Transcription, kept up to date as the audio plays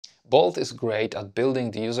Bolt is great at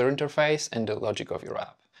building the user interface and the logic of your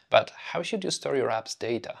app. But how should you store your app's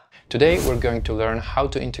data? Today we're going to learn how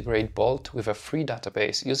to integrate Bolt with a free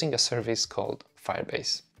database using a service called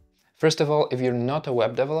Firebase. First of all, if you're not a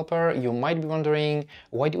web developer, you might be wondering,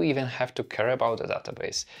 why do we even have to care about a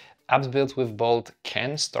database? Apps built with Bolt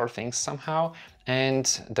can store things somehow,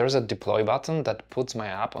 and there's a deploy button that puts my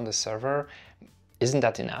app on the server. Isn't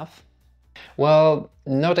that enough? Well,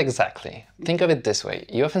 not exactly. Think of it this way.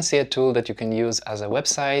 You often see a tool that you can use as a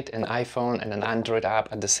website, an iPhone, and an Android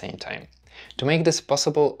app at the same time. To make this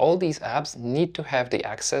possible, all these apps need to have the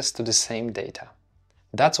access to the same data.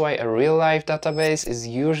 That's why a real-life database is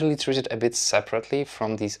usually treated a bit separately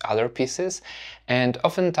from these other pieces, and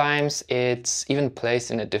oftentimes it's even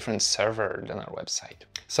placed in a different server than our website.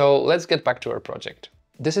 So let's get back to our project.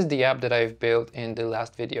 This is the app that I've built in the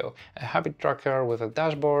last video, a habit tracker with a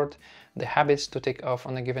dashboard, the habits to tick off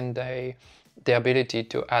on a given day, the ability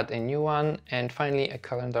to add a new one, and finally a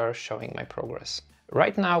calendar showing my progress.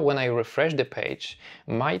 Right now, when I refresh the page,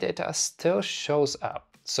 my data still shows up.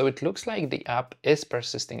 So it looks like the app is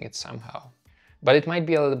persisting it somehow, but it might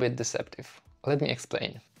be a little bit deceptive. Let me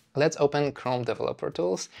explain. Let's open Chrome Developer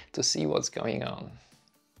Tools to see what's going on.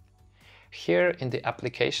 Here in the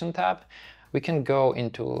Application tab, we can go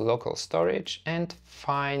into local storage and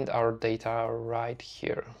find our data right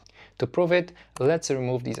here. To prove it, let's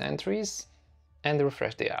remove these entries and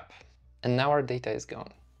refresh the app. And now our data is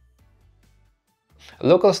gone.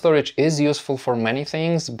 Local storage is useful for many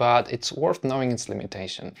things, but it's worth knowing its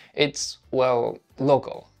limitation. It's, well,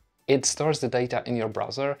 local. It stores the data in your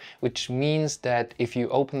browser, which means that if you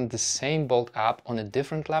open the same Bolt app on a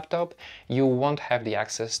different laptop, you won't have the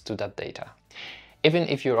access to that data. Even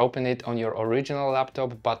if you open it on your original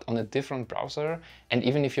laptop but on a different browser, and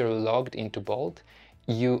even if you're logged into Bolt,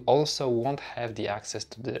 you also won't have the access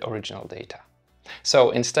to the original data.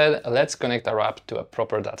 So instead, let's connect our app to a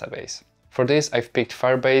proper database. For this, I've picked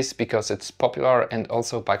Firebase because it's popular and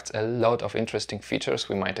also packs a lot of interesting features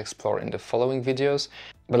we might explore in the following videos,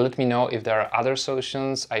 but let me know if there are other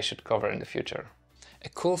solutions I should cover in the future. A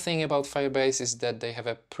cool thing about Firebase is that they have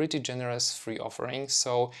a pretty generous free offering,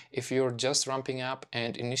 so if you're just ramping up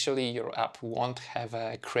and initially your app won't have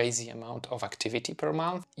a crazy amount of activity per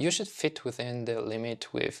month, you should fit within the limit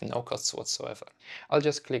with no costs whatsoever. I'll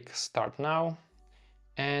just click Start Now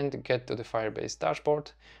and get to the Firebase dashboard.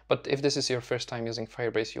 But if this is your first time using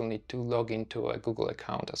Firebase, you'll need to log into a Google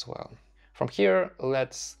account as well. From here,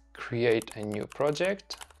 let's create a new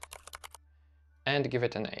project and give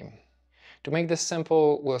it a name. To make this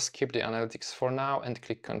simple, we'll skip the analytics for now and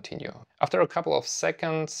click Continue. After a couple of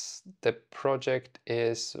seconds, the project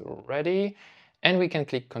is ready and we can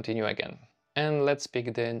click Continue again. And let's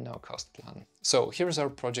pick the no-cost plan. So here's our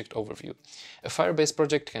project overview. A Firebase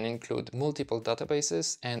project can include multiple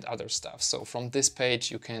databases and other stuff. So from this page,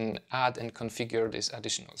 you can add and configure these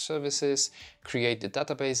additional services, create the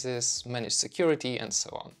databases, manage security, and so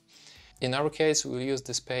on. In our case, we'll use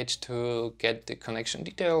this page to get the connection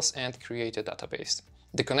details and create a database.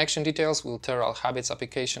 The connection details will tell our Habits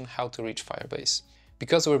application how to reach Firebase.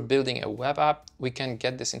 Because we're building a web app, we can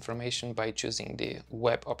get this information by choosing the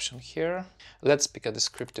web option here. Let's pick a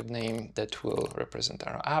descriptive name that will represent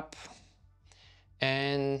our app.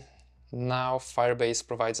 And now Firebase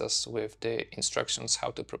provides us with the instructions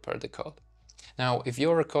how to prepare the code. Now, if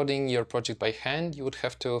you're recording your project by hand, you would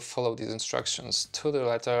have to follow these instructions to the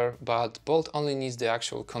letter, but Bolt only needs the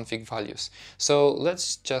actual config values. So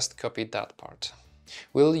let's just copy that part.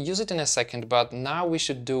 We'll use it in a second, but now we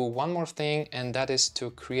should do one more thing, and that is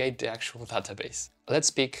to create the actual database. Let's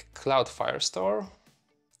pick Cloud Firestore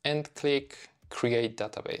and click Create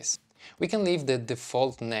Database. We can leave the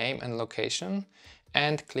default name and location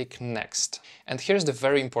and click Next. And here's the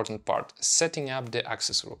very important part, setting up the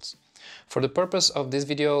access rules. For the purpose of this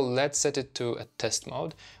video, let's set it to a test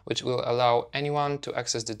mode, which will allow anyone to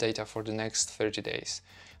access the data for the next 30 days.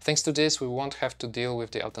 Thanks to this, we won't have to deal with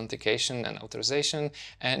the authentication and authorization,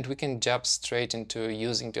 and we can jump straight into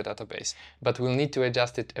using the database. But we'll need to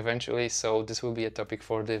adjust it eventually, so this will be a topic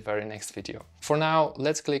for the very next video. For now,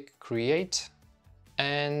 let's click Create,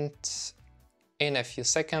 and in a few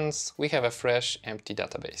seconds, we have a fresh, empty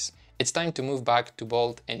database. It's time to move back to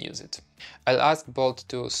Bolt and use it. I'll ask Bolt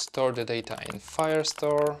to store the data in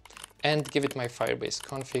Firestore and give it my Firebase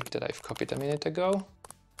config that I've copied a minute ago.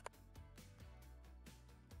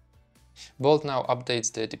 Bolt now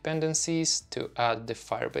updates the dependencies to add the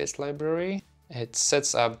Firebase library. It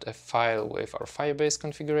sets up a file with our Firebase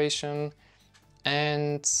configuration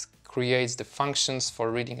and creates the functions for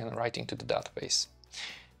reading and writing to the database.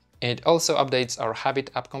 It also updates our Habit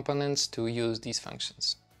app components to use these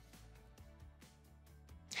functions.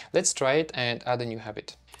 Let's try it and add a new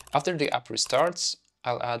habit. After the app restarts,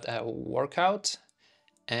 I'll add a workout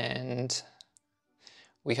and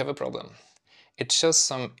we have a problem. It shows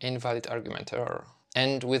some invalid argument error.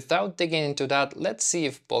 And without digging into that, let's see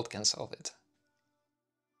if Bolt can solve it.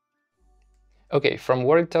 Okay, from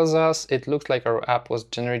what it tells us, it looks like our app was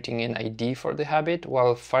generating an ID for the habit,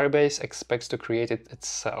 while Firebase expects to create it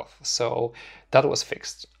itself. So that was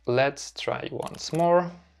fixed. Let's try once more.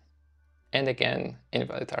 And again,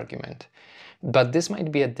 invalid argument. But this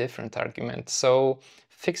might be a different argument, so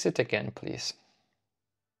fix it again, please.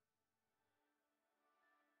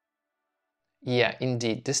 Yeah,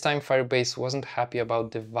 indeed. This time Firebase wasn't happy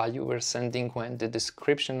about the value we're sending when the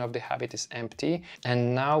description of the habit is empty,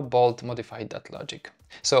 and now Bolt modified that logic.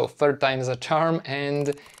 So third time is a charm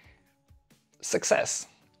and success.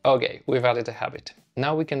 Okay, we've added a habit.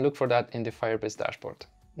 Now we can look for that in the Firebase dashboard.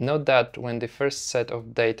 Note that when the first set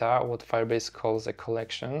of data, what Firebase calls a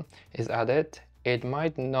collection, is added, it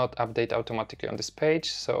might not update automatically on this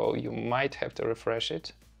page, so you might have to refresh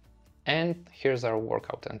it. And here's our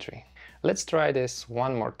workout entry. Let's try this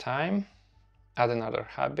one more time, add another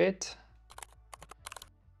habit,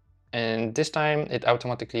 and this time it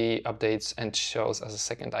automatically updates and shows as a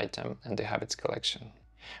second item in the habits collection.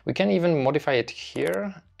 We can even modify it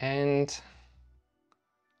here and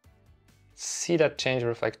see that change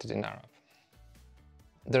reflected in our app.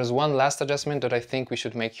 There's one last adjustment that I think we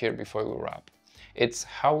should make here before we wrap. It's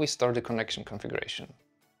how we store the connection configuration.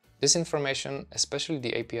 This information, especially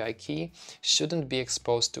the API key, shouldn't be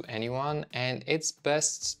exposed to anyone, and it's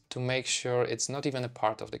best to make sure it's not even a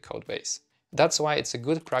part of the code base. That's why it's a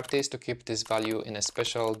good practice to keep this value in a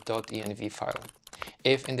special .env file.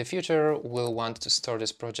 If in the future we'll want to store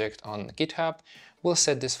this project on GitHub, we'll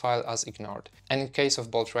set this file as ignored. And in case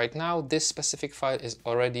of Bolt right now, this specific file is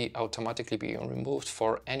already automatically being removed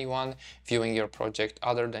for anyone viewing your project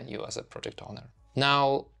other than you as a project owner.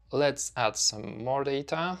 Now let's add some more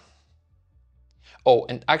data. Oh,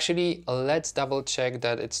 and actually, let's double check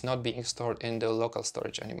that it's not being stored in the local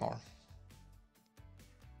storage anymore,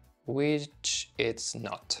 which it's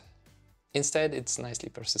not. Instead, it's nicely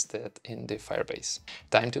persisted in the Firebase.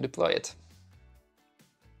 Time to deploy it.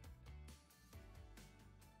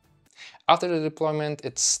 After the deployment,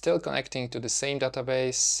 it's still connecting to the same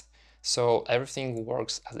database, so everything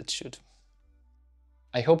works as it should.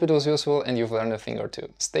 I hope it was useful and you've learned a thing or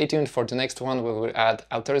two. Stay tuned for the next one where we'll add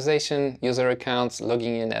authorization, user accounts,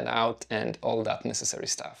 logging in and out, and all that necessary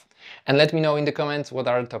stuff. And let me know in the comments what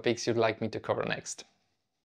are the topics you'd like me to cover next.